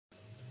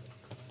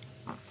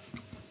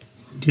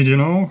Did you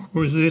know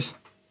who is this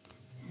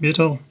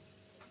beetle?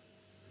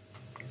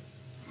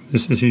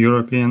 This is a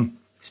European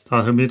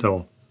stag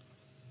beetle,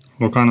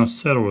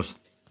 LUCANUS CERVUS,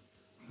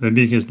 the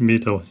biggest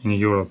beetle in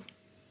Europe,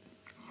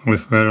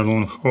 with very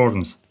long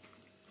horns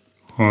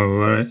or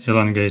very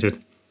elongated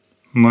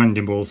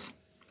mandibles,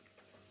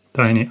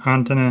 tiny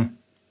antennae,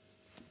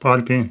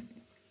 pulpy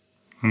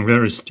and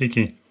very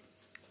sticky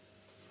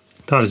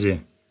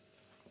tarsi.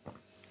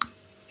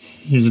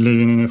 He is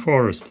living in a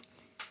forest.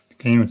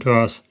 Came to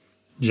us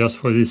just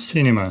for this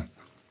cinema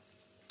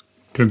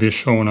to be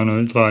shown on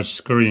a large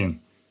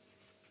screen.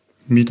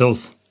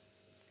 Beetles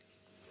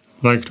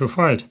like to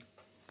fight,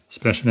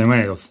 especially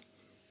males,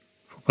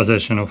 for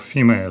possession of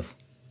females.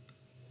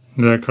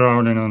 They are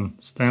crowding on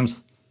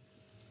stems,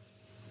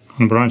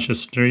 on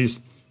branches, trees.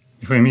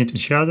 If they meet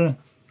each other,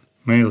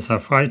 males are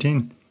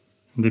fighting.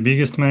 The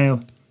biggest male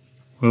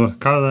will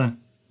gather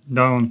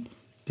down,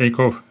 take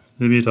off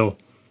the beetle.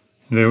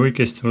 The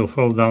weakest will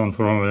fall down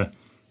from the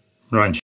branch.